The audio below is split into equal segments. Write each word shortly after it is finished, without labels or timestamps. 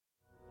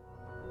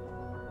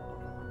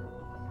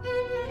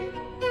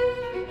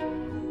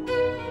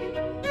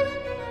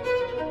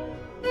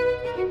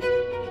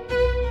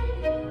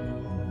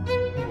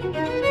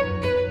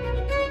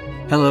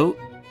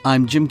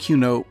I'm Jim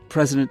Cuno,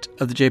 president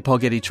of the J. Paul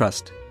Getty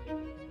Trust.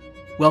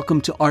 Welcome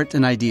to Art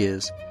and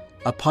Ideas,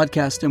 a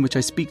podcast in which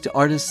I speak to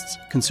artists,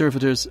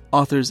 conservators,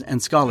 authors,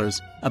 and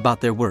scholars about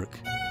their work.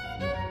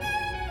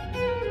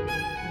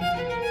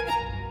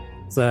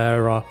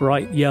 There are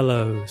bright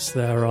yellows,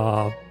 there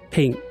are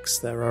pinks,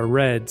 there are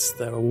reds,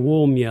 there are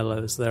warm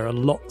yellows, there are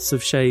lots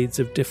of shades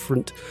of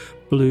different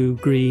blue,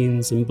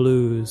 greens, and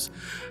blues.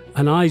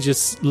 And I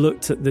just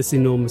looked at this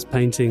enormous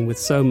painting with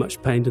so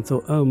much paint and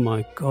thought, oh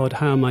my God,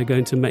 how am I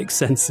going to make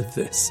sense of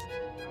this?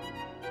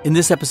 In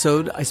this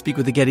episode, I speak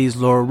with the Gettys'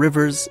 Laura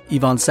Rivers,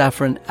 Yvonne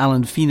Safran,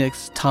 Alan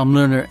Phoenix, Tom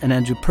Lerner, and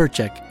Andrew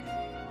Perchek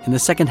in the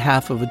second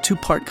half of a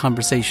two-part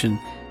conversation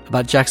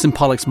about Jackson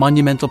Pollock's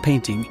monumental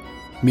painting,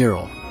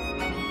 Mural.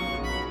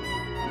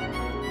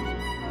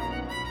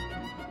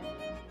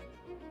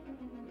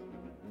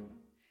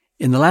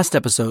 In the last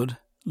episode,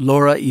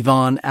 Laura,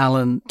 Yvonne,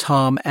 Alan,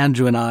 Tom,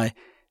 Andrew, and I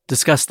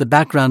discussed the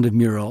background of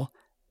Mural,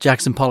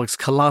 Jackson Pollock's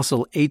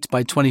colossal 8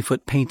 by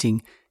 20-foot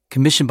painting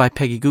commissioned by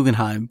Peggy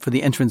Guggenheim for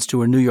the entrance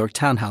to her New York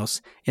townhouse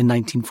in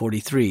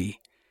 1943.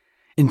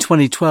 In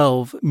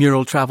 2012,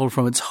 Mural traveled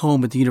from its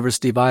home at the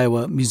University of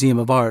Iowa Museum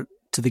of Art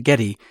to the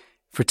Getty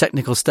for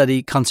technical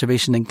study,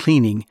 conservation, and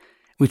cleaning,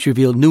 which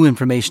revealed new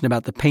information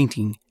about the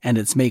painting and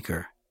its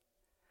maker.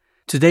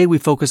 Today we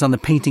focus on the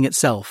painting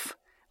itself,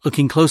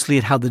 looking closely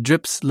at how the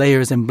drips,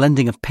 layers, and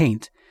blending of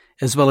paint,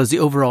 as well as the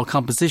overall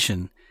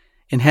composition,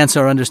 enhance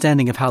our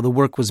understanding of how the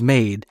work was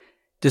made,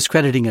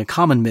 discrediting a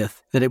common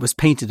myth that it was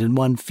painted in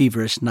one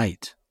feverish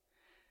night.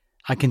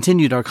 I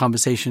continued our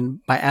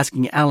conversation by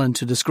asking Alan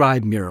to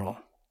describe Mural.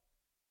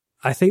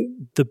 I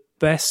think the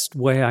best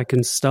way I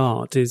can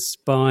start is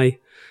by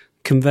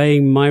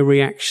conveying my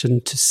reaction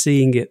to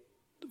seeing it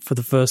for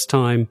the first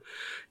time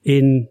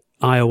in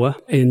Iowa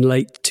in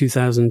late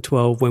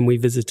 2012 when we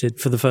visited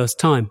for the first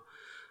time.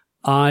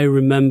 I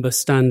remember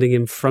standing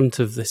in front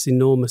of this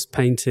enormous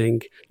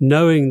painting,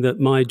 knowing that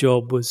my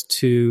job was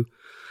to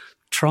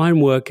try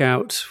and work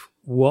out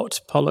what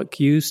Pollock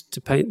used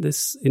to paint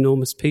this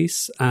enormous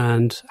piece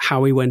and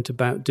how he went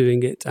about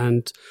doing it,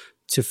 and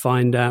to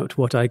find out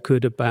what I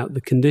could about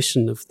the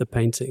condition of the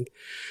painting.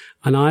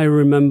 And I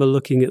remember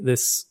looking at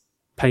this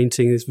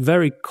painting, this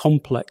very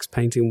complex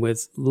painting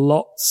with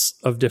lots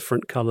of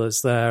different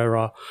colors. There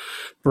are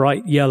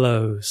bright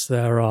yellows,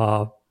 there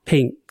are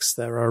pinks,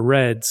 there are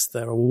reds,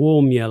 there are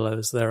warm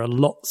yellows, there are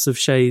lots of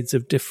shades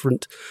of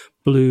different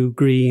blue,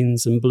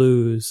 greens, and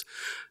blues,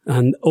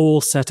 and all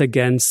set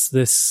against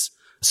this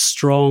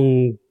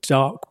strong,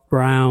 dark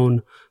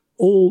brown,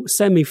 all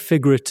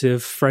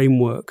semi-figurative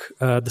framework,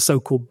 the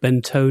so-called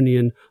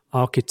Bentonian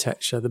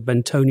architecture, the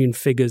Bentonian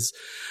figures,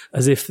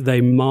 as if they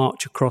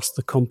march across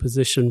the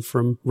composition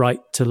from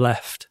right to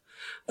left,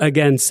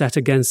 again set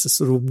against a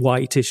sort of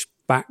whitish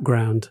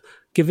background,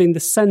 giving the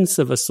sense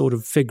of a sort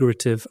of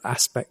figurative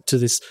aspect to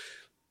this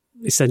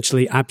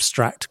essentially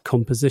abstract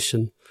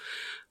composition.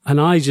 And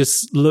I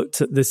just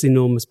looked at this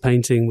enormous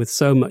painting with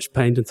so much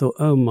paint and thought,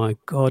 oh my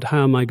God,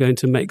 how am I going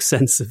to make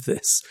sense of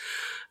this?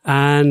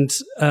 And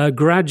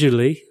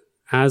gradually,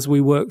 as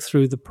we worked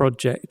through the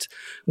project,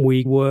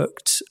 we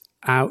worked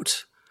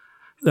out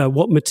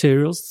what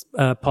materials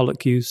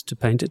Pollock used to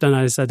paint it. And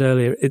as I said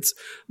earlier, it's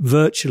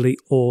virtually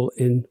all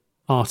in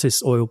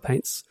artist's oil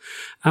paints.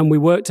 And we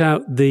worked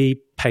out the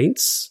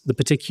paints, the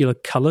particular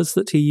colors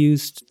that he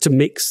used to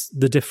mix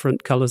the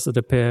different colors that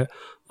appear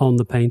on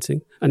the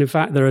painting. And in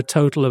fact, there are a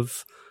total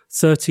of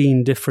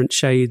 13 different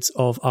shades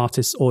of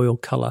artist's oil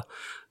color,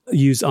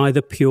 used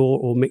either pure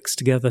or mixed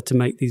together to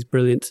make these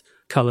brilliant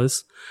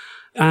colors.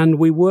 And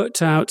we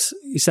worked out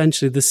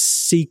essentially the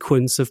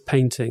sequence of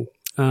painting.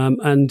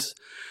 And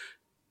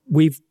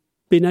we've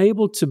been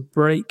able to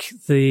break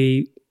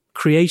the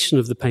creation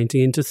of the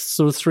painting into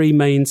sort of three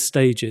main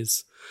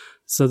stages.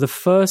 So the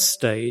first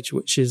stage,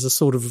 which is a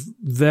sort of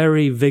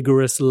very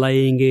vigorous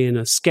laying in,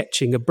 a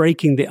sketching, a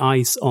breaking the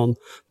ice on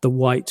the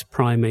white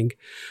priming,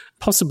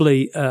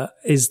 possibly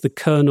is the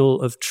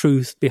kernel of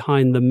truth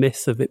behind the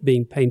myth of it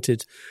being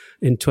painted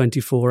in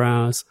 24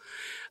 hours.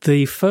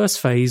 The first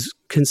phase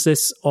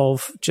consists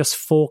of just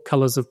 4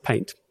 colors of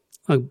paint: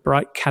 a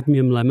bright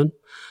cadmium lemon,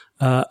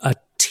 a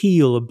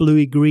teal, a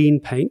bluey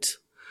green paint,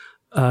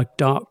 a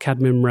dark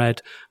cadmium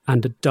red,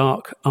 and a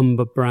dark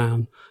umber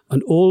brown.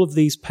 And all of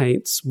these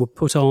paints were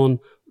put on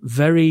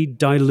very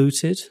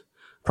diluted,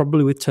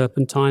 probably with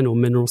turpentine or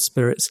mineral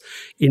spirits,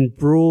 in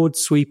broad,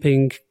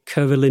 sweeping,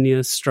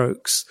 curvilinear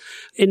strokes,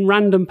 in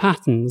random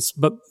patterns,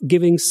 but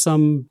giving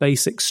some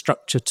basic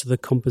structure to the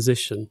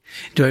composition.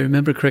 Do I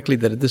remember correctly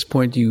that at this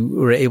point you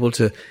were able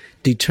to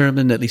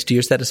determine, at least to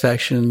your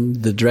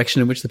satisfaction, the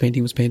direction in which the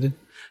painting was painted?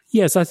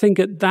 Yes, I think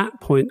at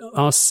that point,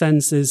 our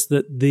sense is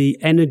that the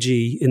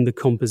energy in the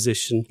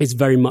composition is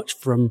very much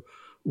from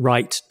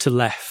right to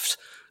left.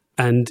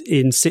 And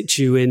in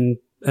situ in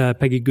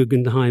Peggy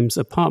Guggenheim's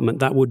apartment,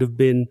 that would have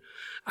been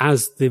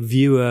as the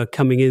viewer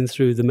coming in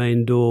through the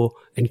main door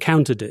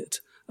encountered it.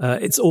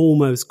 It's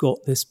almost got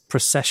this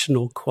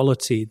processional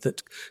quality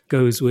that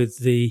goes with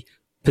the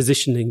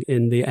positioning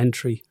in the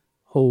entry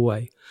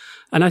hallway.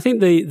 And I think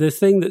the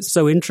thing that's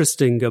so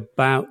interesting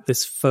about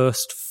this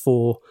first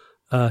four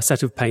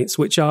set of paints,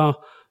 which are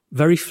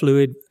very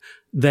fluid,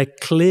 they're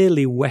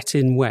clearly wet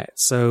in wet.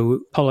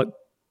 So Pollock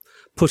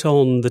put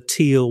on the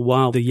teal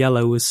while the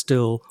yellow was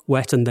still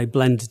wet and they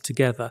blended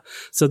together.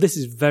 So this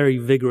is very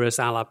vigorous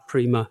alla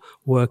prima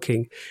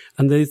working.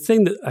 And the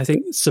thing that I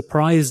think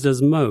surprised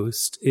us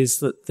most is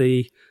that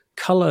the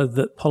colour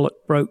that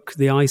Pollock broke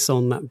the ice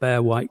on that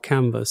bare white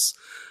canvas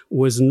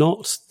was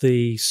not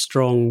the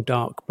strong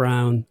dark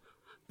brown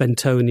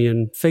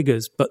Bentonian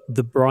figures, but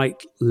the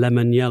bright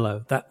lemon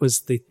yellow. That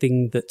was the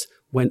thing that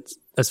went,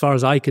 as far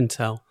as I can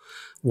tell,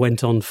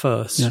 went on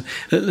first. Yeah.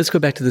 Let's go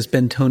back to this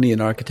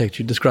Bentonian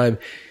architecture. Describe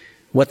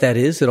what that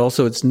is.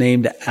 It's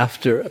named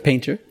after a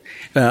painter,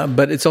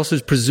 but it's also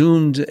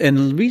presumed,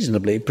 and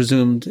reasonably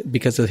presumed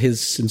because of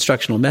his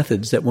instructional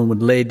methods, that one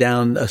would lay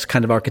down a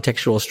kind of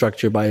architectural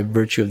structure by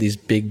virtue of these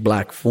big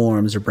black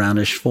forms or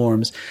brownish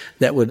forms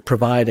that would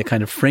provide a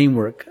kind of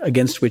framework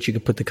against which you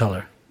could put the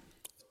color.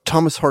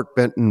 Thomas Hart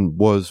Benton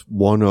was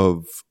one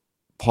of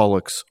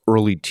Pollock's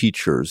early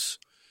teachers.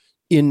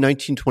 In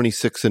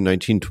 1926 and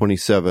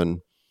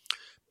 1927,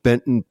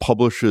 Benton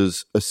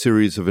publishes a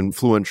series of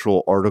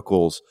influential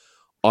articles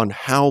on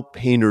how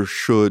painters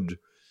should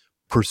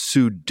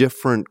pursue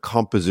different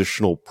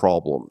compositional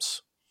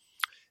problems.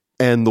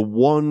 And the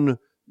one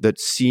that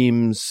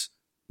seems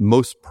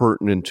most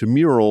pertinent to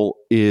Murrell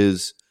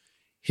is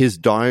his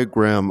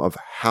diagram of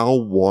how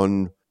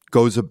one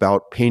goes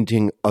about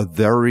painting a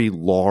very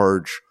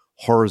large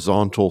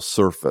horizontal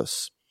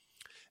surface.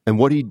 And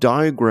what he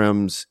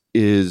diagrams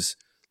is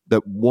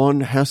that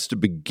one has to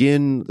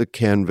begin the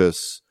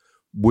canvas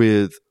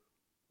with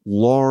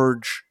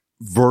large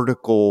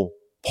vertical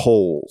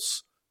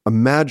poles,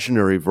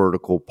 imaginary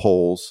vertical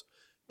poles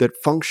that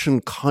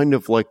function kind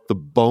of like the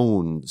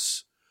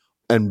bones.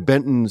 And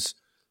Benton's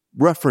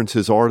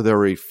references are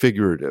very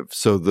figurative,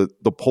 so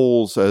that the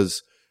poles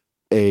as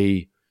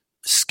a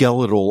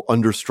skeletal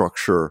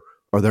understructure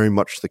are very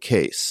much the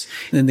case.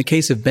 In the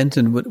case of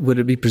Benton, would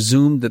it be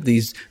presumed that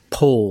these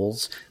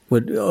poles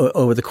would,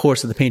 over the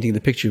course of the painting of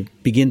the picture,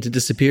 begin to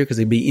disappear because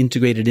they'd be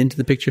integrated into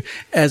the picture,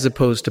 as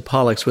opposed to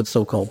Pollock's with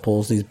so-called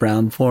poles, these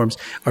brown forms,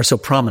 are so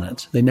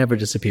prominent. They never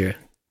disappear.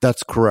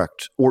 That's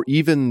correct. Or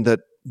even that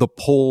the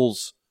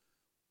poles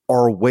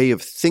are a way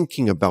of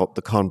thinking about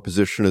the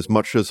composition as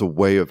much as a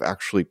way of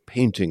actually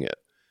painting it.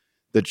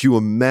 That you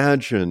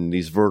imagine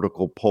these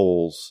vertical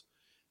poles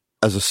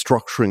as a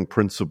structuring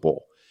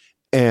principle.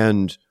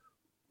 And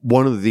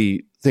one of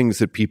the things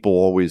that people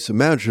always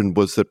imagined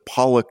was that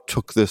Pollock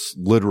took this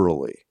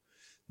literally,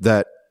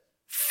 that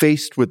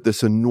faced with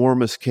this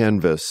enormous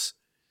canvas,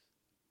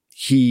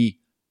 he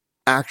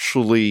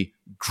actually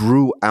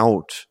drew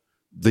out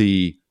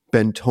the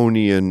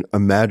Bentonian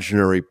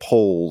imaginary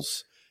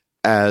poles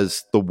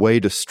as the way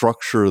to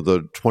structure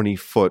the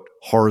 20-foot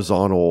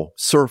horizontal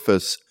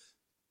surface.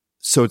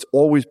 So it's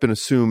always been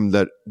assumed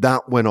that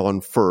that went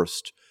on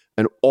first.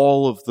 And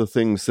all of the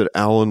things that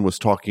Alan was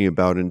talking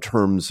about in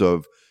terms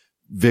of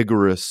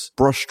vigorous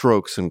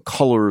brushstrokes and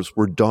colors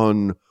were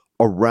done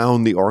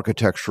around the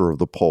architecture of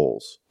the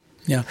poles.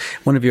 Yeah.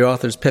 One of your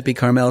authors, Pepe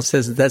Carmel,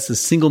 says that that's the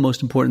single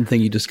most important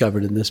thing you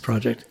discovered in this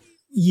project.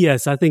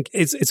 Yes, I think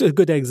it's a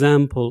good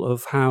example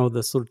of how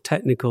the sort of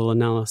technical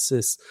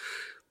analysis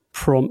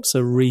prompts a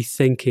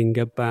rethinking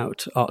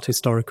about art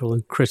historical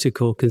and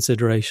critical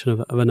consideration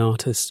of an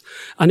artist.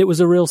 And it was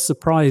a real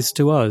surprise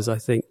to us, I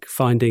think,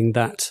 finding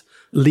that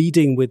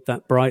leading with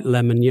that bright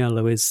lemon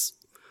yellow is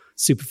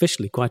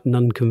superficially quite an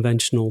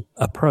unconventional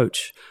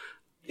approach.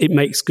 It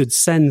makes good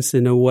sense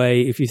in a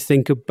way if you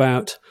think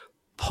about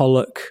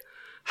Pollock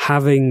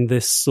having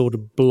this sort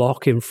of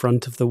block in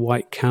front of the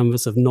white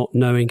canvas of not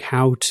knowing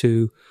how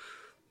to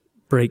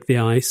break the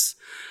ice,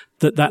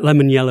 that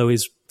lemon yellow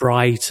is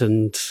bright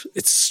and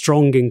it's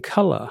strong in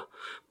color,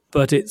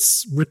 but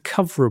it's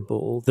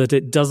recoverable, that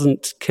it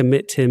doesn't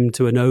commit him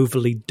to an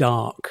overly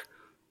dark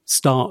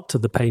start to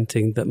the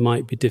painting that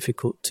might be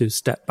difficult to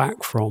step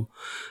back from.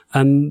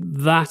 And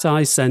that,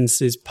 I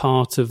sense, is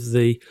part of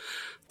the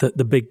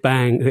Big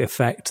Bang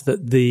effect,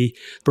 that the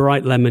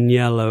bright lemon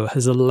yellow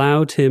has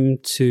allowed him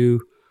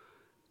to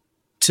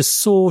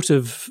sort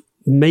of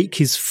make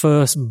his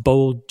first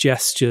bold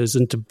gestures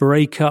and to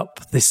break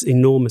up this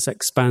enormous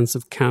expanse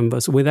of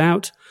canvas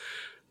without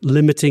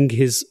limiting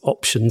his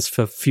options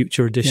for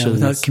future editions. Yeah,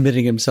 without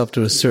committing himself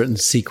to a certain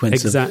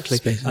sequence of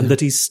space. And that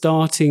he's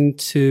starting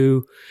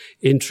to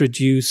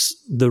introduce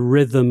the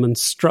rhythm and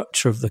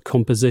structure of the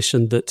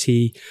composition that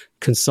he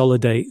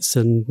consolidates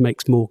and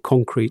makes more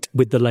concrete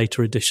with the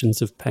later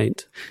editions of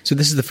paint. So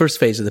this is the first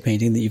phase of the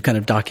painting that you've kind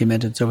of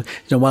documented. So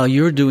while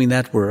you're doing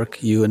that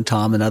work, you and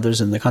Tom and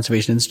others in the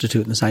Conservation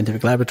Institute and the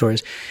scientific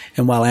laboratories,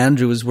 and while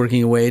Andrew was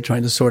working away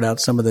trying to sort out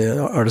some of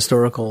the art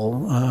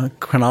historical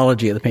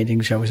chronology of the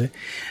painting, shall we say,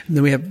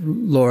 then we have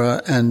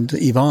Laura and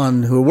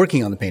Yvonne who are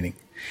working on the painting.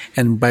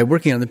 And by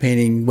working on the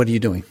painting, what are you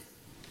doing?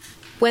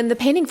 When the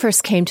painting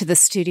first came to the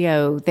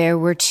studio, there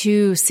were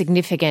two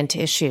significant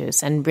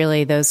issues, and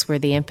really those were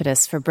the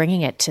impetus for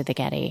bringing it to the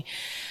Getty.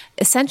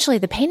 Essentially,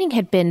 the painting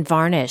had been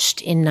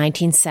varnished in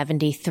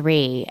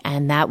 1973,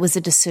 and that was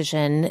a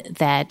decision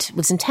that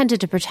was intended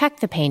to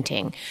protect the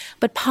painting.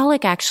 But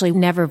Pollock actually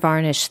never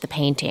varnished the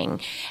painting,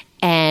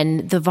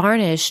 and the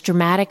varnish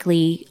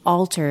dramatically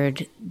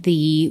altered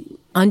the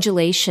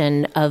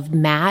undulation of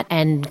matte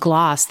and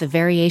gloss, the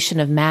variation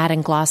of matte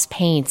and gloss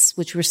paints,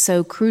 which were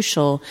so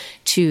crucial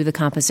to the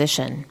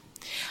composition.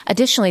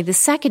 Additionally, the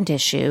second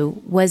issue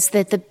was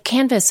that the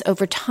canvas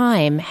over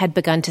time had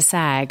begun to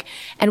sag,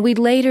 and we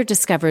later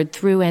discovered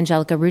through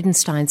Angelica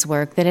Rudenstein's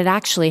work that it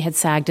actually had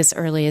sagged as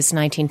early as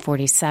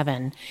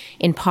 1947.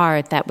 In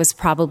part, that was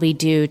probably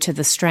due to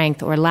the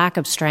strength or lack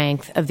of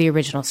strength of the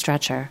original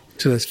stretcher.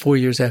 So that's 4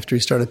 years after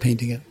he started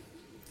painting it.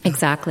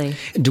 Exactly.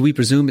 Do we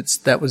presume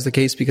that was the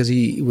case because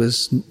he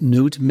was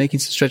new to making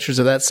stretchers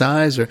of that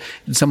size, or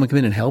did someone come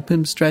in and help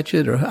him stretch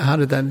it, or how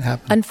did that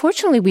happen?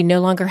 Unfortunately, we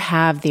no longer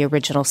have the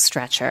original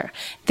stretcher.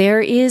 There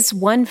is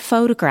one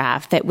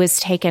photograph that was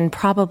taken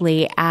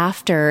probably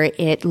after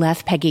it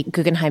left Peggy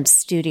Guggenheim's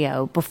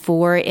studio,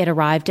 before it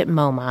arrived at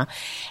MoMA.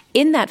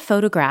 In that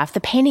photograph,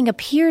 the painting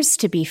appears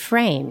to be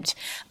framed,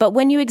 but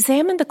when you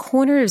examine the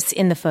corners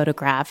in the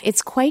photograph,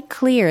 it's quite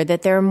clear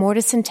that there are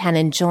mortise and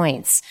tenon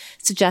joints,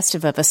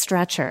 suggestive of a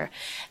stretcher.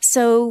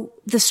 So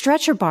the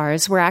stretcher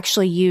bars were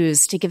actually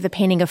used to give the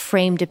painting a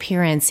framed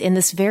appearance in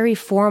this very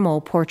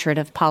formal portrait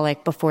of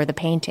Pollock before the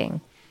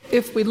painting.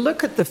 If we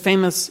look at the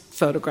famous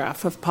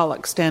photograph of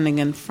Pollock standing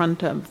in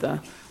front of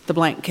the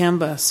blank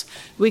canvas,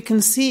 we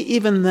can see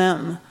even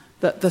then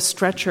that the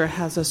stretcher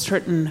has a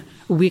certain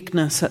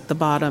weakness at the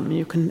bottom.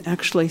 You can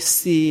actually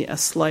see a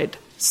slight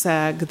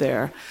sag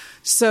there.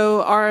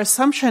 So our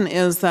assumption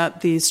is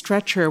that the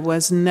stretcher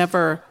was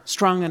never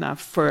strong enough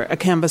for a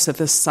canvas of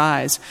this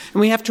size.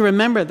 And we have to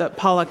remember that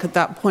Pollock at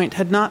that point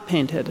had not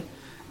painted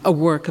a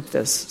work of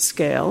this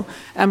scale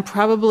and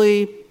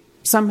probably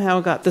somehow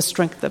got the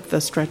strength of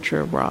the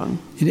stretcher wrong.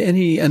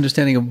 Any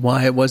understanding of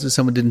why it was that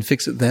someone didn't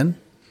fix it then,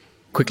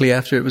 quickly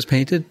after it was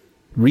painted?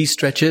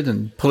 Restretch it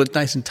and pull it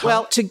nice and taut?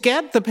 Well, to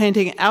get the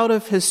painting out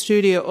of his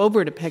studio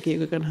over to Peggy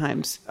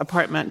Guggenheim's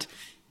apartment,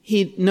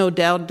 he no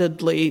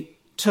doubtedly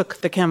took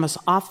the canvas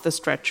off the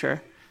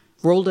stretcher,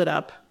 rolled it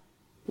up,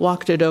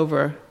 walked it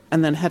over,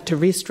 and then had to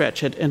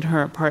restretch it in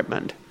her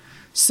apartment.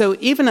 So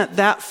even at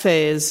that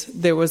phase,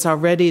 there was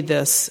already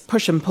this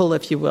push and pull,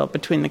 if you will,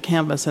 between the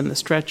canvas and the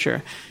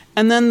stretcher.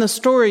 And then the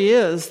story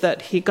is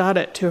that he got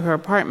it to her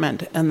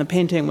apartment and the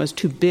painting was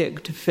too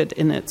big to fit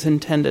in its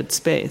intended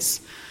space.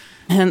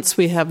 Hence,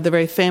 we have the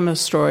very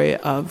famous story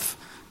of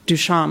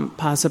Duchamp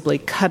possibly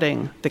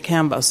cutting the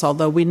canvas,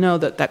 although we know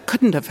that that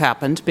couldn't have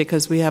happened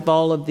because we have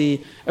all of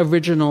the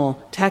original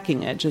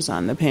tacking edges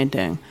on the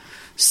painting.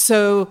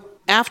 So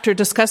after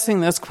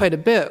discussing this quite a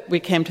bit, we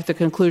came to the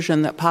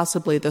conclusion that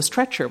possibly the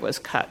stretcher was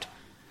cut,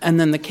 and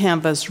then the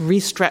canvas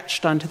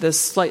restretched onto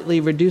this slightly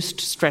reduced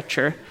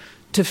stretcher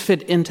to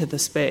fit into the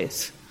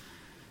space.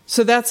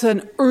 So that's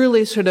an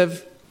early sort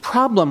of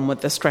problem with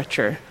the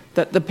stretcher,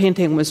 that the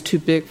painting was too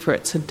big for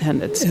its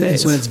intended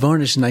space. So when it's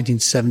varnished in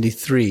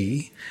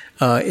 1973,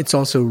 it's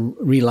also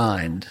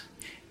relined.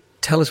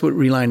 Tell us what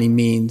relining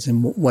means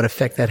and what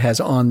effect that has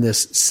on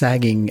this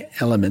sagging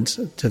element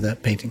to the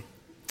painting.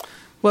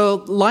 Well,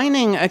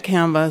 lining a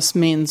canvas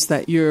means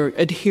that you're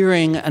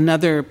adhering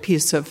another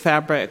piece of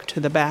fabric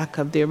to the back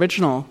of the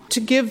original to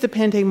give the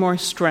painting more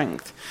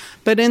strength.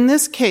 But in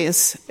this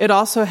case, it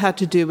also had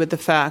to do with the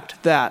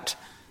fact that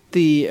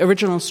the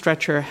original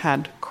stretcher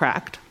had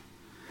cracked.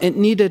 It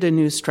needed a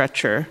new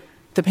stretcher.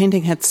 The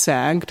painting had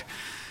sagged.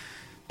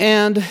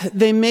 And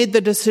they made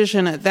the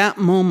decision at that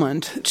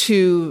moment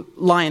to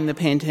line the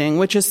painting,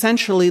 which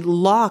essentially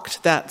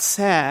locked that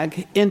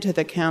sag into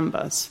the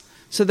canvas,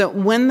 so that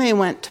when they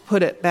went to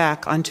put it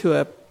back onto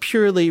a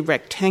purely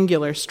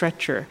rectangular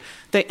stretcher,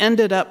 they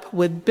ended up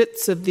with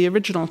bits of the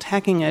original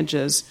tacking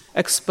edges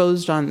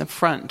exposed on the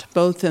front,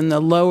 both in the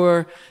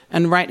lower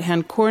and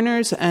right-hand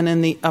corners and in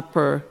the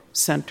upper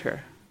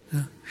center.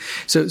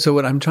 So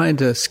what I'm trying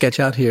to sketch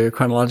out here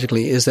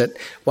chronologically is that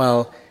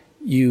while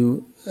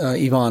you,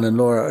 Yvonne and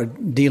Laura, are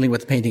dealing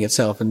with the painting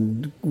itself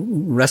and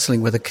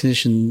wrestling with a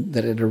condition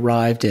that it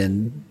arrived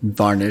in,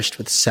 varnished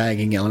with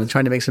sagging elements,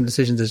 trying to make some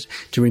decisions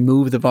to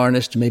remove the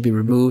varnish, to maybe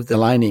remove the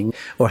lining,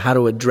 or how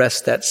to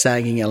address that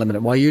sagging element.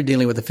 And while you're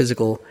dealing with the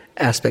physical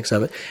aspects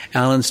of it,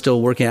 Alan's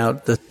still working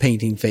out the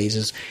painting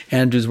phases.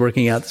 Andrew's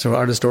working out sort of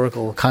art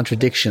historical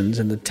contradictions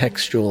and the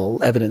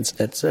textual evidence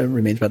that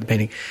remains about the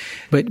painting.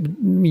 But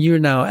you're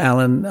now,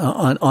 Alan,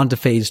 on to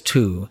phase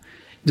 2.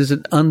 Does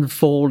it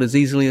unfold as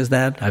easily as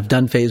that? I've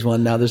done phase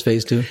 1, now there's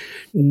phase 2?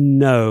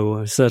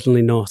 No,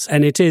 certainly not.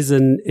 And it is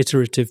an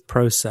iterative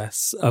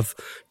process of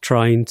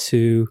trying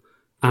to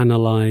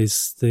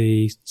analyze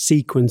the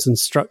sequence and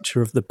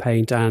structure of the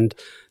paint and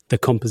the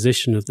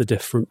composition of the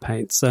different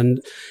paints.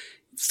 And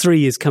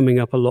 3 is coming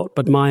up a lot,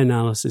 but my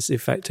analysis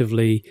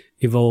effectively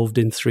evolved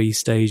in 3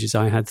 stages.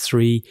 I had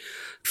 3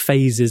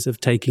 phases of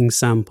taking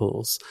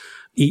samples,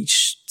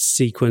 each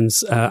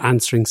sequence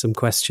answering some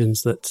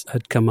questions that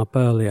had come up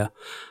earlier.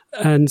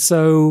 And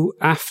so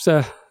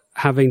after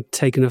having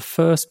taken a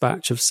first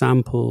batch of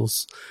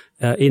samples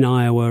in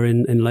Iowa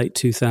in late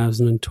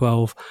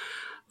 2012.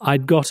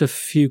 I'd got a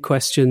few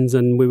questions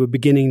and we were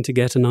beginning to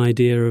get an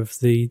idea of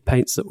the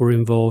paints that were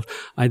involved.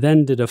 I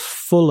then did a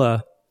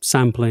fuller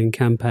sampling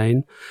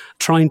campaign,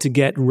 trying to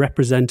get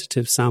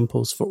representative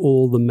samples for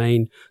all the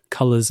main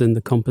colours in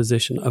the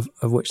composition, of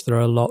which there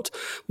are a lot.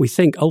 We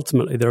think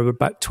ultimately there are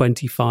about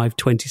 25,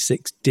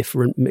 26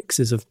 different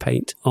mixes of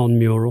paint on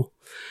mural.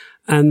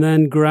 And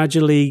then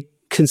gradually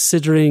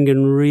considering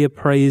and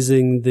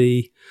reappraising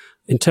the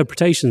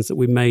interpretations that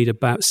we made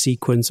about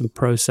sequence and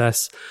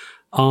process,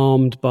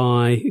 armed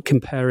by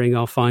comparing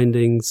our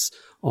findings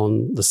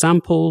on the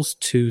samples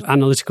to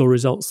analytical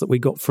results that we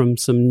got from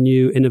some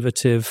new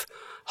innovative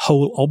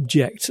whole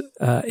object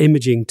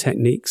imaging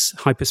techniques,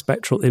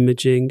 hyperspectral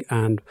imaging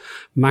and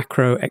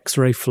macro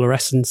X-ray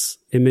fluorescence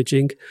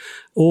imaging,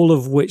 all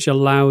of which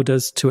allowed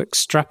us to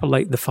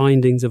extrapolate the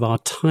findings of our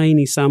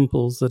tiny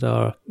samples that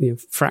are a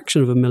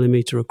fraction of a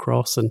millimeter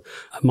across and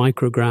a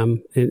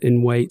microgram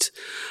in weight,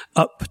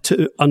 up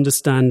to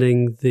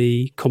understanding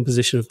the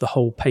composition of the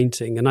whole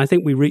painting. And I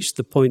think we reached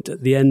the point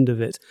at the end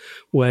of it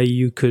where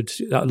you could,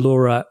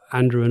 Laura,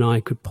 Andrew and I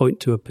could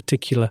point to a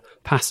particular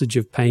passage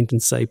of paint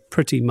and say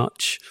pretty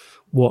much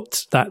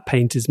what that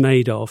paint is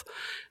made of.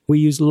 We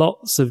use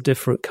lots of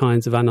different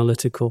kinds of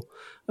analytical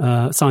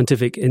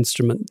scientific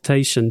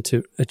instrumentation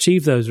to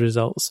achieve those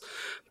results.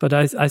 But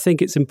I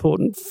think it's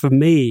important for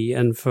me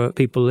and for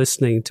people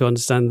listening to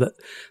understand that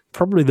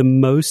probably the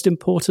most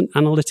important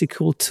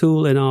analytical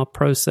tool in our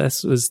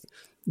process was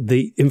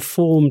the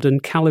informed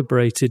and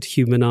calibrated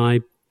human eye,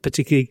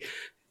 particularly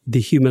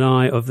the human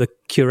eye of the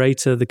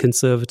curator, the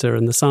conservator,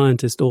 and the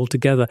scientist all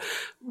together,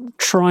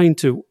 trying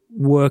to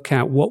work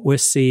out what we're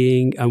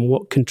seeing and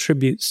what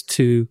contributes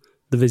to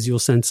the visual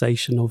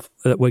sensation of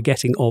that we're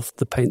getting off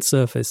the paint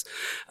surface.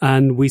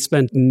 And we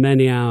spent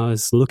many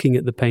hours looking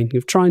at the painting,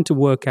 of trying to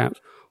work out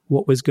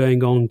what was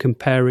going on,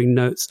 comparing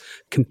notes,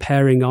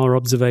 comparing our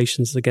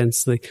observations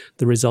against the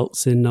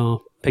results in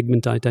our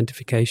pigment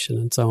identification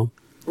and so on.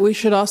 We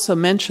should also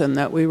mention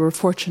that we were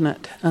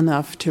fortunate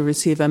enough to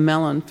receive a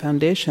Mellon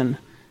Foundation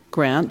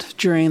grant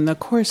during the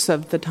course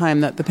of the time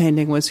that the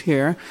painting was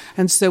here.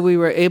 And so we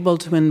were able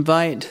to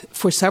invite,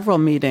 for several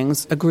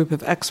meetings, a group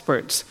of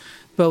experts,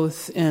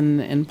 both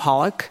in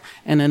Pollock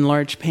and in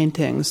large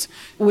paintings,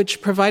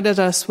 which provided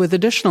us with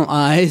additional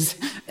eyes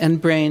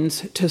and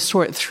brains to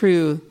sort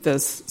through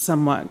this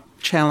somewhat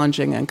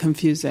challenging and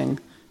confusing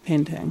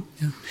painting.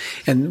 Yeah.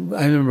 And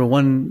I remember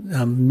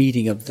one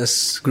meeting of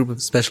this group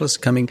of specialists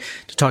coming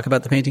to talk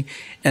about the painting.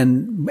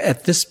 And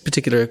at this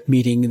particular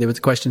meeting, there was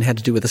a question that had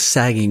to do with the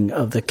sagging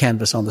of the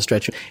canvas on the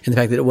stretcher and the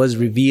fact that it was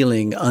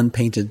revealing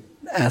unpainted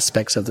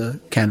aspects of the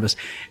canvas.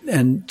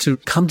 And to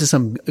come to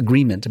some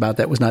agreement about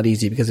that was not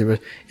easy because there were,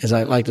 as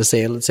I like to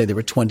say, let's say there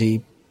were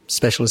 20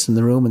 specialists in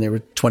the room and there were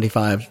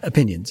 25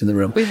 opinions in the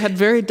room. We had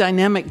very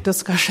dynamic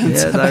discussions.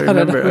 Yes, about I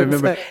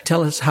remember. it.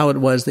 Tell us how it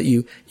was that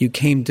you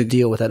came to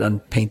deal with that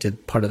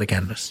unpainted part of the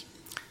canvas.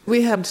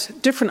 We had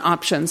different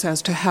options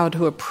as to how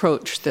to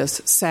approach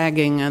this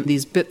sagging and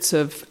these bits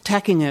of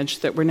tacking edge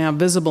that were now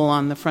visible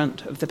on the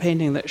front of the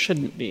painting that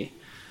shouldn't be.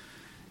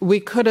 We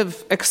could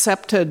have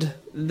accepted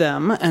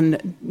them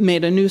and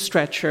made a new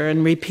stretcher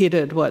and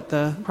repeated what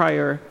the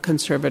prior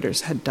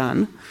conservators had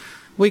done.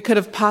 We could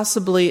have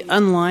possibly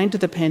unlined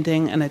the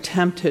painting and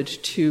attempted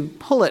to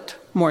pull it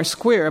more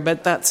square,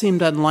 but that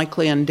seemed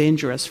unlikely and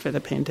dangerous for the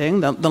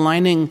painting. The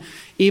lining,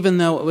 even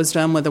though it was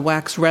done with a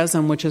wax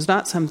resin, which is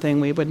not something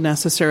we would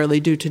necessarily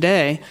do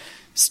today,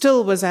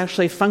 still was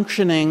actually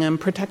functioning and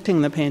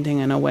protecting the painting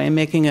in a way,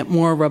 making it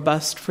more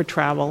robust for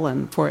travel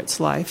and for its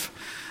life.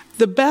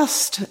 The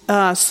best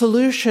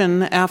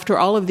solution after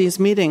all of these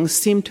meetings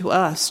seemed to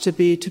us to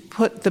be to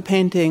put the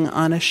painting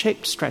on a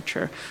shaped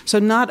stretcher. So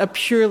not a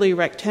purely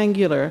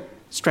rectangular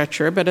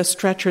stretcher, but a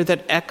stretcher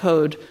that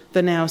echoed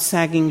the now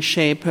sagging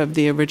shape of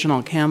the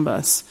original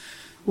canvas.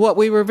 What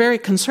we were very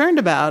concerned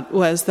about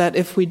was that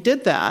if we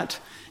did that,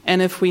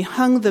 and if we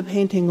hung the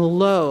painting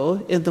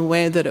low in the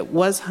way that it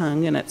was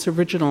hung in its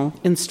original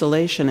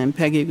installation in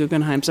Peggy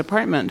Guggenheim's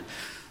apartment,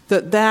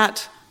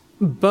 that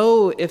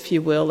bow, if you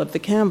will, of the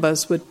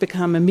canvas would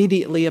become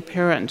immediately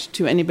apparent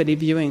to anybody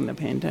viewing the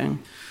painting.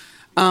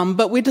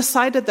 But we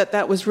decided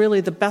that was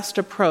really the best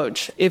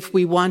approach if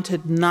we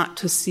wanted not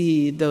to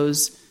see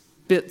those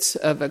bits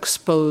of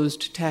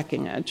exposed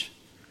tacking edge.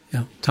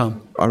 Yeah,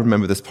 Tom. I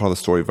remember this part of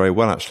the story very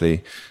well,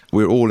 actually.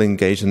 We were all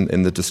engaged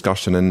in the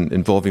discussion and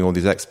involving all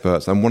these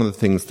experts. And one of the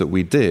things that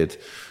we did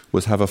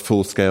was have a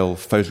full-scale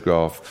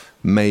photograph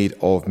made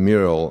of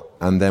mural,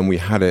 and then we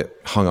had it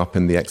hung up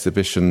in the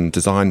exhibition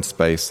design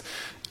space,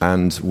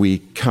 and we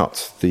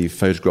cut the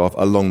photograph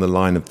along the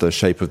line of the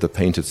shape of the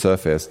painted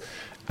surface,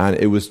 and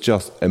it was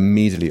just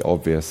immediately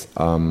obvious.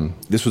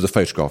 This was a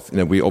photograph.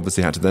 We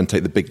obviously had to then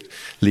take the big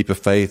leap of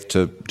faith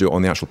to do it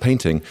on the actual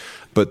painting,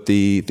 but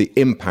the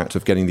impact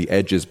of getting the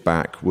edges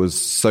back was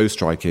so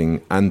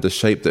striking, and the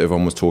shape that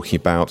everyone was talking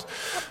about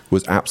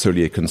was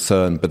absolutely a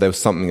concern, but there was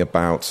something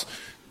about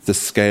the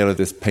scale of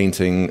this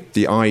painting.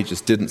 The eye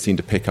just didn't seem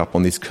to pick up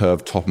on these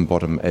curved top and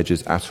bottom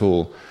edges at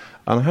all.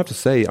 And I have to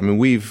say,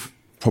 we've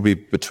probably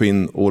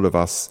between all of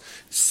us,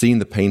 seen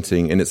the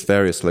painting in its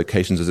various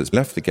locations as it's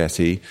left the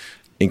Getty,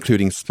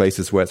 including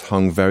spaces where it's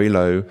hung very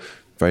low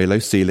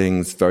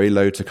ceilings, very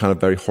low to kind of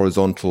very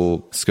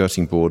horizontal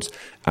skirting boards,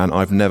 and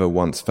I've never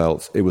once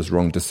felt it was the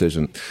wrong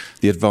decision.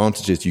 The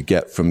advantages you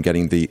get from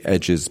getting the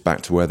edges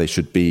back to where they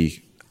should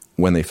be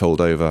when they fold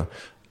over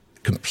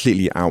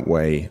completely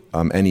outweigh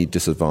any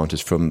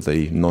disadvantage from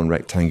the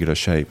non-rectangular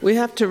shape. We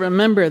have to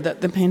remember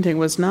that the painting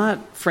was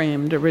not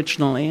framed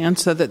originally, and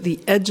so that the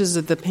edges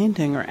of the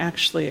painting are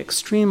actually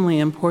extremely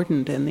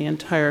important in the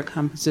entire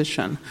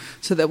composition,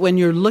 so that when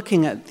you're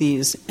looking at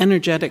these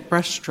energetic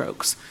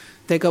brushstrokes,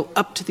 they go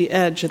up to the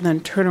edge and then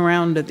turn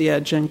around at the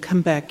edge and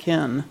come back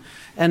in.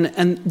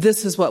 And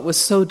this is what was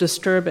so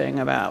disturbing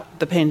about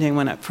the painting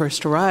when it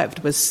first arrived,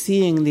 was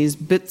seeing these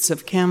bits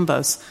of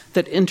canvas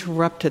that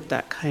interrupted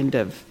that kind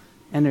of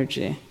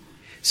energy.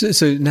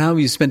 So now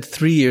you spent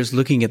 3 years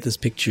looking at this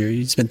picture.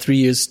 You spent 3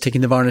 years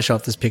taking the varnish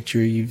off this picture.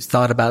 You've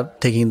thought about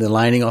taking the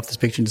lining off this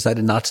picture and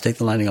decided not to take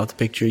the lining off the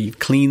picture. You've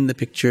cleaned the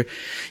picture.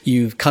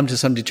 You've come to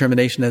some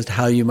determination as to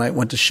how you might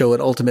want to show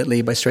it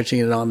ultimately by stretching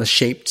it on a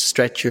shaped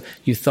stretcher.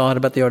 You thought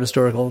about the art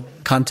historical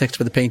context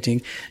for the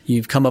painting.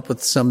 You've come up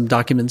with some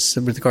documents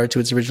with regard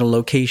to its original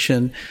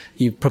location.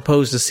 You've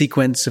proposed a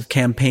sequence of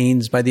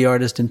campaigns by the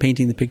artist in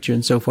painting the picture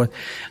and so forth.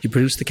 You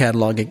produced the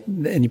catalog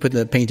and you put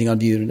the painting on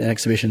view in an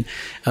exhibition.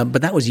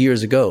 But that was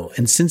years ago.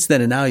 And since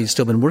then and now, you've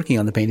still been working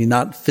on the painting,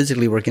 not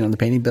physically working on the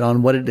painting, but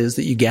on what it is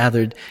that you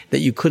gathered that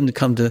you couldn't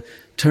come to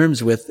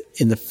terms with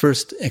in the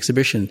first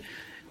exhibition.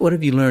 What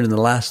have you learned in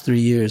the last 3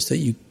 years that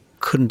you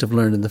couldn't have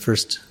learned in the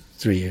first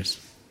 3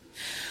 years?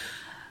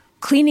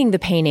 Cleaning the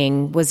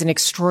painting was an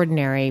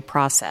extraordinary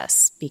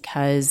process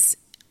because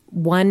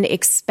one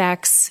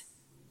expects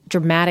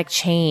dramatic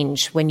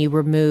change when you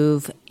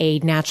remove a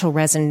natural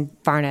resin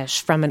varnish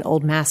from an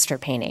old master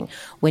painting,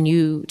 when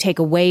you take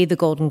away the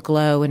golden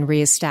glow and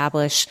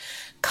reestablish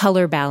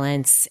color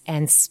balance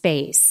and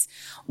space.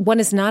 One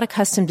is not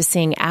accustomed to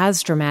seeing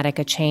as dramatic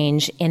a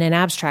change in an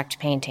abstract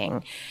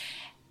painting.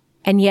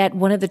 And yet,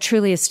 one of the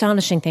truly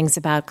astonishing things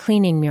about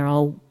cleaning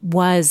Mural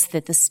was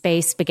that the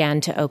space began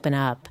to open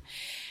up.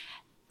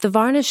 The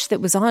varnish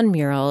that was on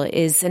Mural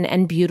is an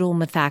N-butyl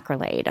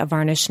methacrylate, a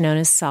varnish known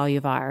as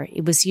Soluvar.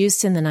 It was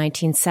used in the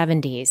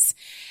 1970s.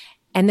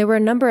 And there were a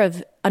number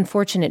of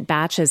unfortunate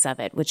batches of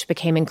it, which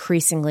became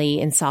increasingly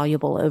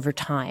insoluble over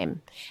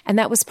time. And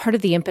that was part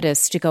of the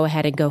impetus to go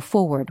ahead and go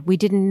forward. We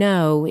didn't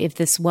know if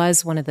this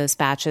was one of those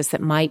batches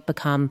that might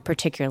become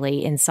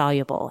particularly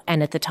insoluble.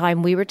 And at the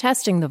time we were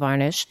testing the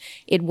varnish,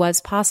 it was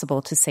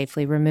possible to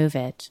safely remove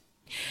it.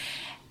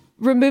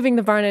 Removing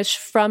the varnish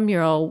from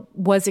Mural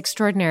was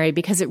extraordinary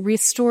because it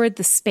restored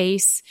the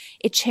space.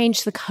 It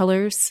changed the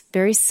colors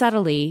very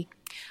subtly.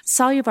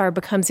 Soluvar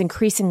becomes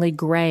increasingly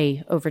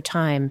gray over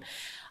time,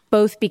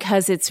 both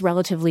because it's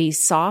relatively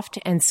soft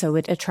and so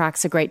it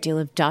attracts a great deal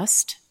of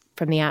dust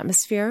from the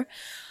atmosphere.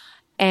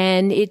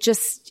 And it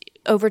just,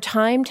 over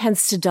time,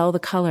 tends to dull the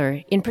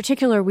color. In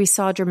particular, we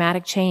saw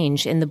dramatic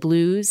change in the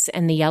blues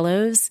and the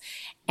yellows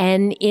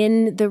and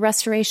in the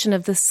restoration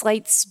of the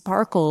slight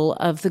sparkle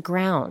of the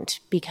ground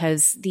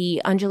because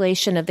the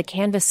undulation of the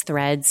canvas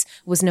threads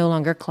was no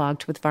longer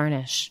clogged with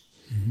varnish.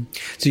 Mm-hmm.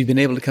 So you've been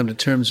able to come to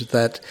terms with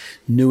that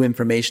new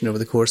information over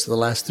the course of the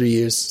last 3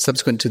 years,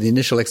 subsequent to the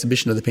initial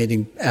exhibition of the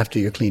painting after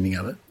your cleaning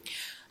of it.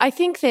 I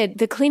think that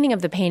the cleaning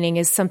of the painting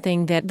is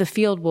something that the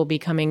field will be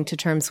coming to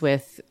terms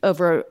with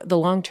over the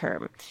long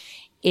term.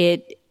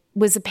 It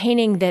was a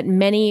painting that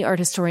many art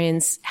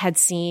historians had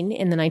seen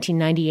in the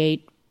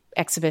 1998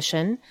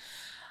 exhibition.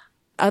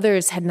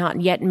 Others had not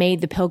yet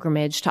made the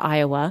pilgrimage to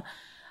Iowa,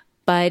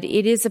 but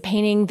it is a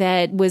painting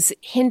that was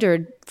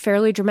hindered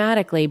fairly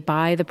dramatically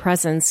by the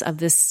presence of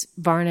this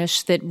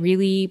varnish that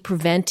really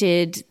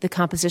prevented the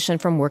composition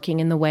from working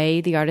in the way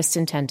the artist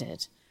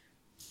intended.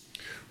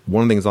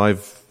 One of the things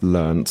I've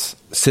learned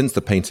since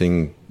the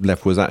painting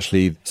left was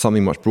actually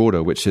something much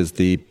broader, which is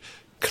the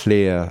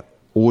clear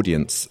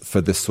audience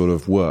for this sort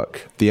of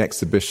work. The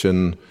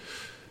exhibition,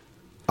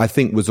 I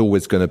think, was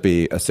always going to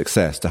be a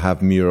success to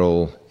have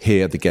Mural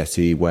here at the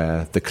Getty,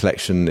 where the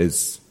collection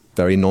is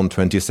very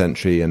non-20th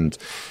century and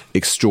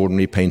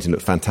extraordinary painting,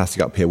 looked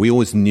fantastic up here. We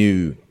always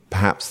knew,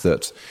 perhaps,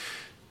 that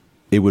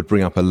it would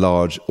bring up a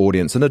large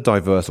audience and a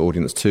diverse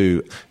audience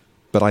too.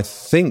 But I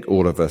think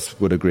all of us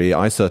would agree,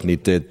 I certainly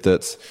did,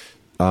 that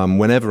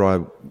whenever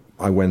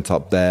I went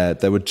up there,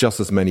 there were just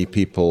as many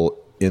people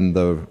in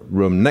the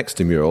room next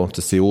to Mural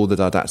to see all the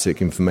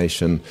didactic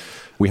information.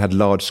 We had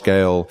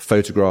large-scale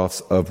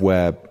photographs of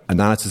where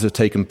analysis had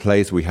taken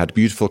place. We had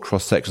beautiful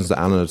cross-sections that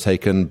Alan had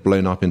taken,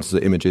 blown up into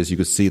the images. You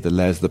could see the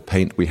layers of the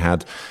paint. We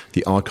had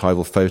the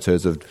archival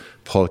photos of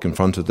Pollock in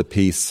front of the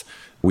piece.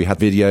 We had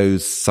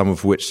videos, some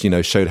of which,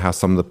 showed how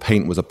some of the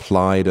paint was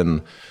applied,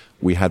 and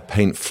we had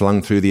paint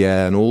flung through the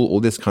air and all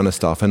this kind of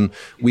stuff. And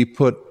we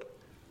put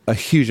a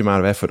huge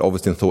amount of effort,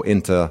 obviously, and thought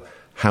into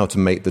how to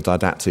make the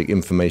didactic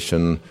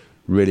information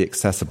really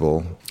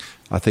accessible.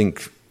 I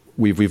think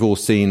we've all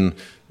seen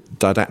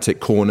didactic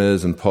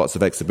corners and parts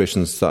of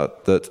exhibitions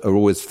that are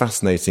always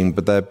fascinating,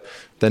 but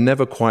they're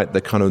never quite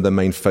the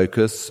main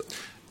focus.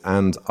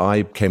 And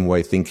I came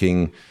away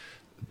thinking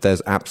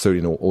there's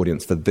absolutely no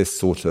audience for this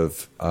sort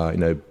of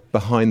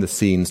behind the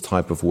scenes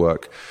type of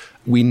work.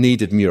 We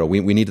needed mural.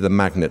 We needed a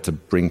magnet to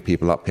bring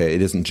people up here.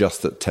 It isn't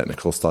just that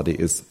technical study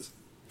is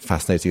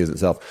fascinating as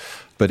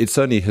itself, but it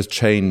certainly has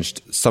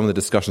changed some of the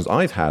discussions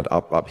I've had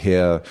up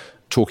here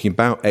talking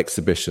about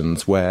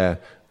exhibitions where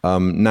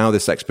now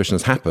this exhibition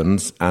has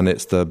happened, and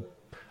it's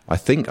I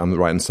think I'm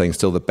right in saying,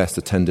 still the best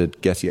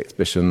attended Getty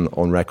exhibition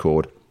on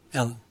record.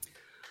 Alan?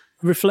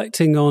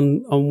 Reflecting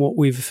on what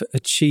we've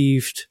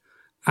achieved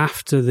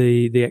after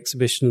the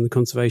exhibition and the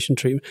conservation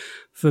treatment,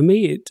 for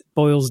me it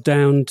boils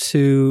down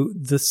to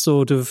the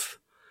sort of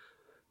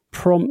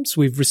prompts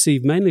we've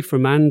received mainly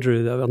from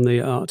Andrew on the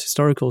art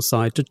historical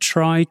side to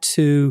try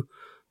to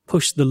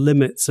push the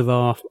limits of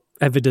our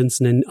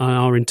evidence and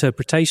our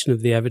interpretation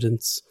of the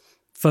evidence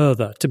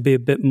further, to be a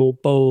bit more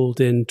bold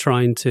in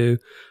trying to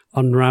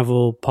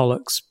unravel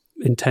Pollock's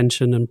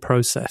intention and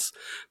process.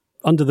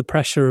 Under the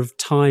pressure of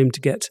time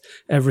to get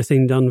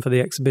everything done for the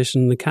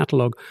exhibition and the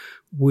catalogue,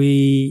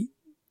 we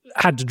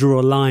had to draw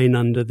a line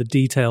under the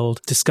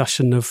detailed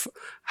discussion of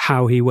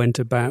how he went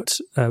about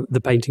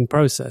the painting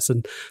process,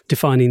 and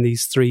defining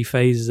these three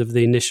phases of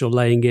the initial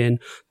laying in,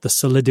 the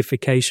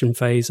solidification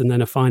phase, and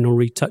then a final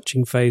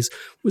retouching phase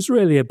was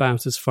really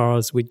about as far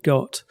as we'd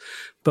got.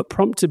 But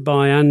prompted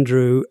by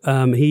Andrew,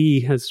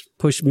 he has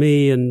pushed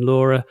me and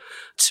Laura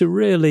to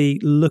really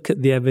look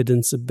at the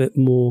evidence a bit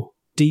more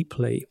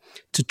deeply,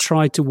 to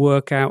try to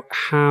work out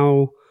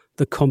how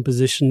the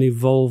composition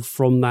evolved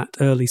from that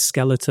early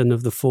skeleton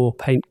of the four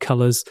paint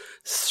colours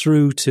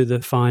through to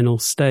the final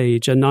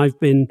stage. And I've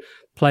been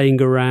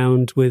playing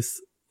around with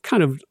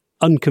kind of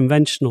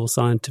unconventional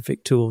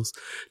scientific tools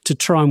to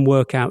try and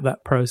work out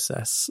that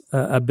process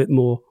a bit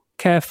more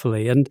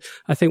carefully. And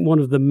I think one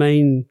of the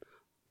main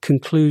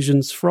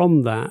conclusions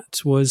from that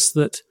was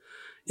that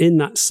in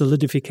that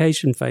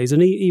solidification phase,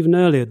 and even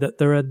earlier, that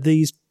there are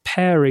these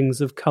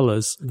pairings of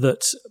colours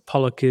that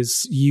Pollock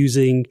is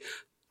using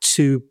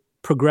to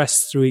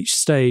progress through each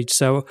stage.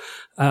 So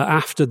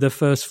after the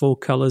first four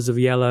colours of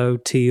yellow,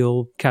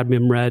 teal,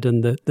 cadmium red,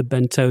 and the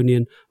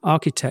Bentonian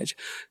architecture,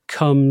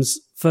 comes,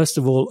 first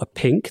of all, a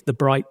pink, the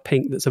bright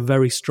pink that's a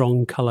very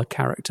strong colour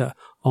character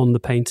on the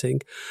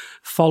painting,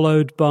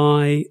 followed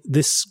by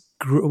this,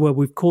 well,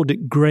 we've called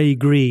it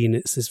grey-green.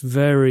 It's this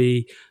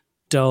very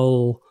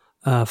dull,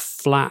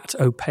 flat,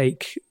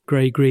 opaque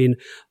grey-green,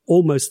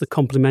 almost the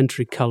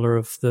complementary colour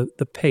of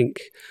the pink.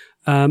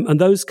 And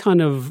those kind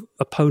of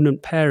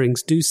opponent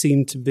pairings do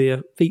seem to be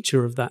a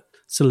feature of that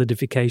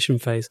solidification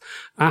phase.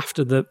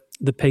 After the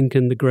pink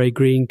and the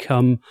grey-green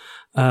come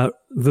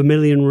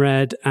vermilion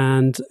red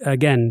and,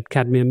 again,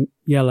 cadmium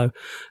yellow.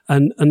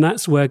 And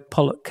that's where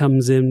Pollock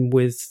comes in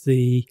with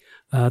the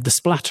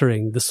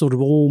splattering, the sort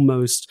of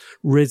almost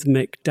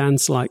rhythmic,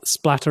 dance-like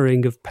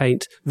splattering of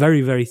paint,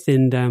 very, very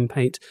thin down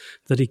paint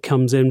that he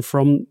comes in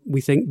from, we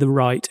think, the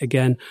right,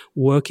 again,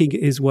 working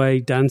his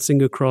way,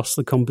 dancing across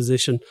the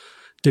composition,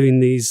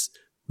 doing these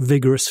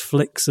vigorous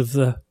flicks of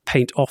the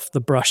paint off the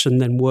brush and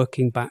then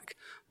working back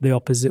the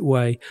opposite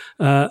way.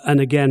 And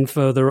again,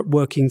 further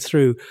working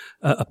through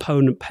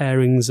opponent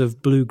pairings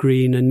of blue,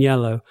 green and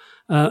yellow.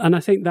 And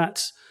I think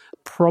that's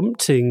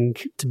prompting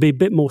to be a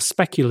bit more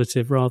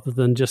speculative rather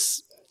than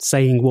just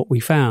saying what we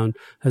found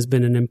has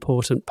been an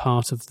important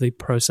part of the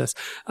process.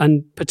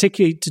 And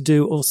particularly to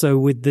do also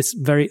with this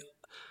very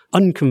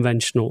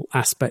unconventional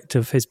aspect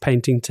of his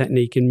painting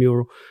technique in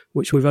mural,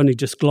 which we've only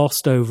just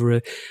glossed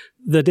over,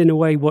 that in a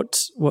way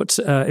what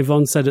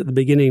Yvonne said at the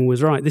beginning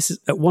was right. This is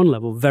at one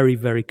level very,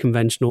 very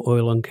conventional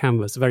oil on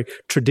canvas, very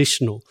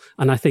traditional.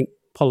 And I think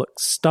Pollock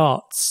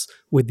starts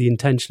with the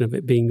intention of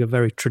it being a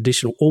very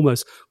traditional,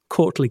 almost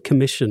courtly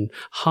commission,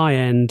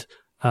 high-end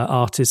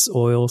artist's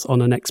oils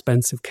on an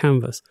expensive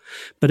canvas.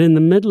 But in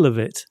the middle of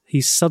it,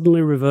 he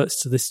suddenly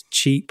reverts to this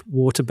cheap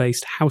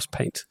water-based house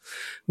paint,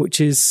 which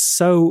is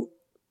so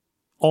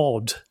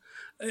odd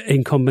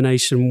in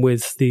combination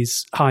with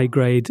these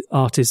high-grade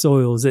artist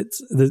oils.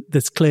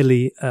 There's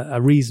clearly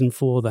a reason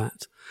for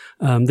that.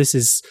 This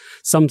is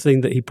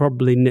something that he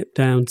probably nipped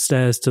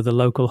downstairs to the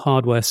local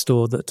hardware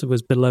store that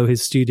was below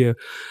his studio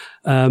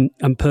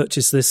and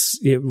purchased this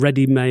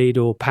ready-made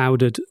or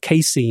powdered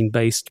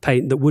casein-based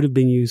paint that would have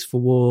been used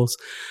for walls.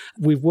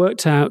 We've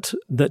worked out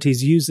that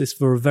he's used this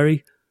for a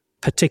very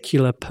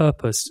particular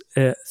purpose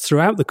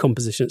throughout the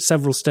composition at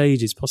several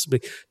stages,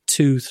 possibly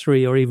 2,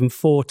 3, or even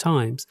 4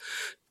 times,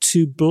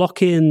 to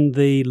block in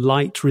the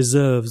light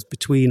reserves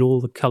between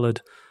all the coloured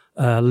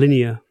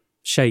linear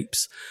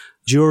shapes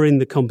during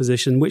the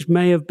composition, which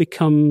may have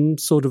become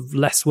sort of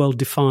less well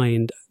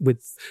defined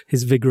with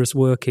his vigorous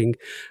working.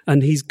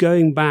 And he's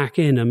going back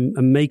in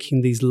and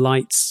making these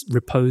lights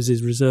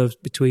reposes, reserves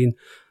between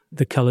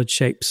the coloured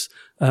shapes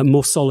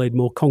more solid,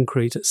 more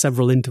concrete at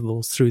several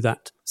intervals through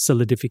that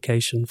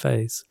solidification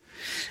phase.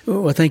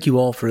 Well, thank you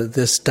all for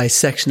this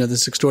dissection of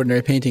this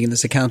extraordinary painting and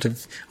this account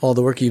of all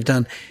the work you've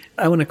done.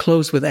 I want to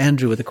close with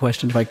Andrew with a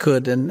question, if I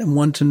could, and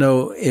want to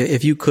know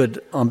if you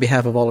could, on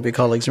behalf of all of your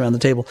colleagues around the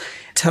table,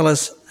 tell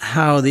us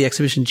how the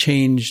exhibition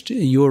changed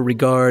your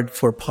regard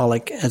for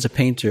Pollock as a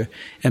painter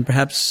and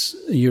perhaps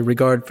your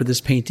regard for this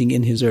painting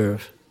in his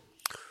oeuvre.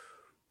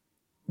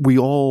 We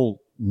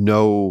all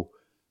know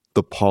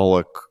the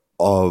Pollock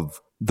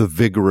of the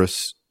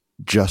vigorous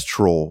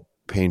gestural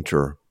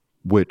painter,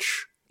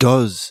 which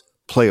does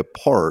play a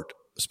part,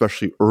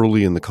 especially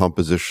early in the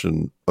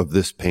composition of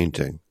this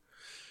painting.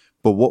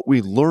 But what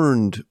we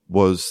learned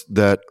was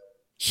that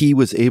he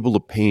was able to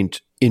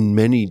paint in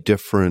many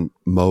different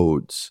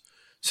modes.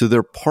 So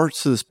there are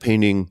parts of this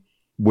painting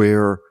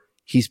where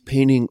he's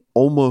painting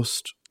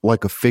almost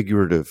like a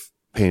figurative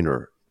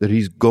painter, that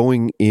he's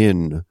going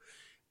in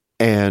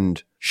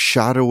and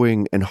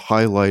shadowing and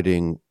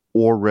highlighting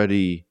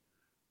already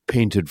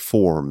painted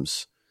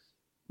forms.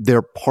 There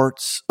are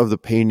parts of the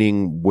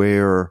painting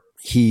where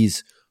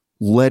he's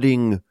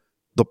letting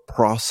the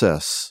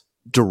process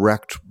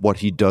direct what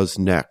he does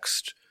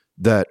next,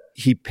 that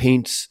he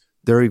paints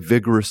very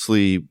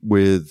vigorously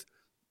with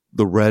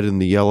the red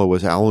and the yellow,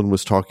 as Alan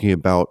was talking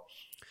about,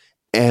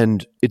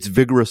 and it's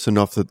vigorous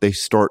enough that they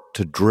start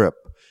to drip,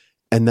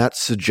 and that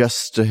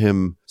suggests to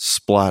him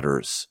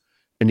splatters,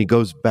 and he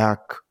goes back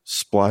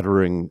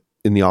splattering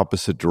in the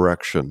opposite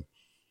direction.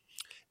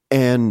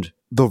 And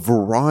the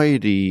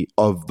variety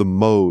of the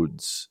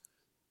modes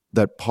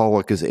that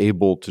Pollock is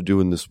able to do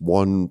in this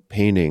one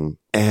painting,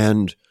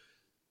 and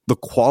the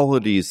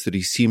qualities that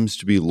he seems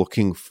to be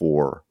looking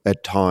for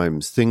at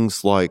times,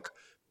 things like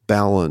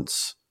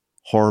balance,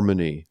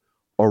 harmony,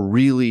 are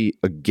really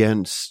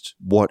against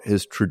what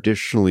has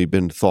traditionally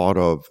been thought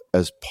of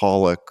as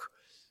Pollock,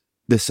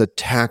 this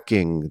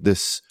attacking,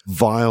 this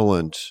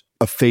violent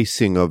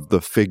effacing of the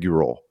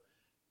figural.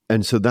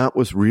 And so that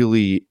was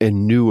really a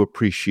new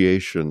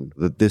appreciation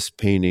that this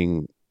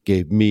painting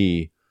gave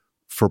me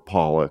for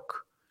Pollock.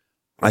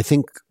 I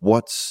think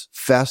what's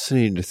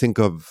fascinating to think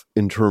of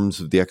in terms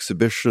of the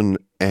exhibition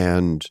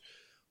and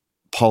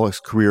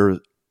Pollock's career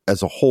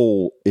as a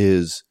whole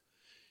is,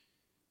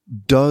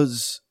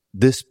 does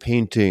this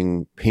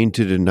painting,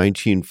 painted in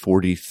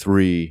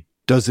 1943,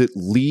 does it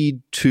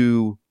lead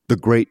to the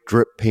great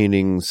drip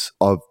paintings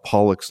of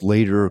Pollock's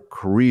later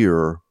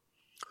career,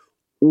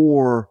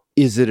 or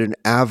is it an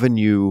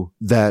avenue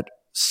that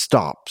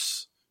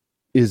stops?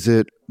 Is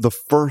it the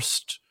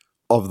first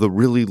of the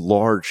really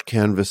large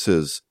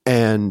canvases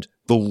and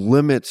the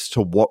limits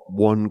to what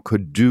one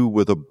could do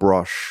with a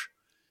brush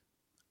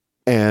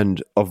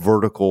and a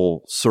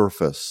vertical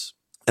surface?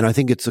 And I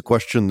think it's a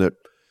question that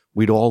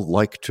we'd all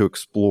like to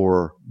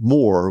explore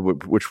more,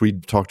 which we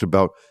talked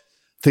about,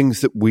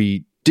 things that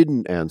we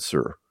didn't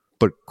answer,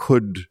 but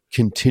could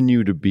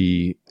continue to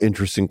be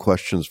interesting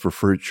questions for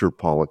future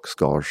Pollock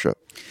scholarship.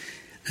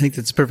 I think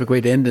that's a perfect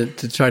way to end it,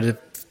 to try to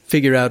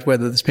figure out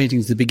whether this painting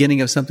is the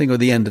beginning of something or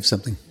the end of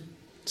something.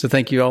 So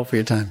thank you all for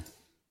your time.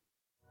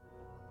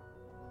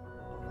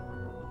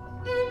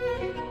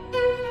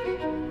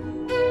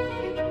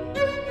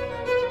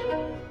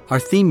 Our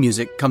theme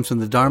music comes from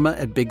the Dharma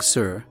at Big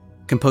Sur,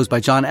 composed by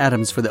John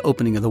Adams for the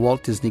opening of the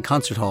Walt Disney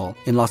Concert Hall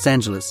in Los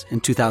Angeles in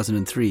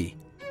 2003.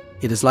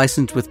 It is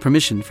licensed with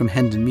permission from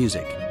Hendon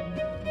Music.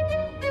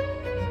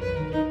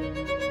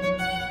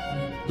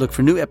 Look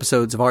for new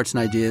episodes of Arts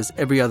and Ideas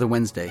every other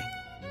Wednesday.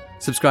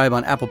 Subscribe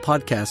on Apple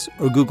Podcasts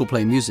or Google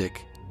Play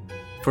Music.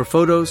 For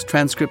photos,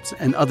 transcripts,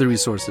 and other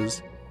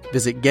resources,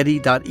 visit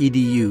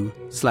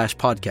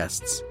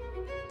getty.edu/podcasts.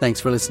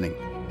 Thanks for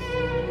listening.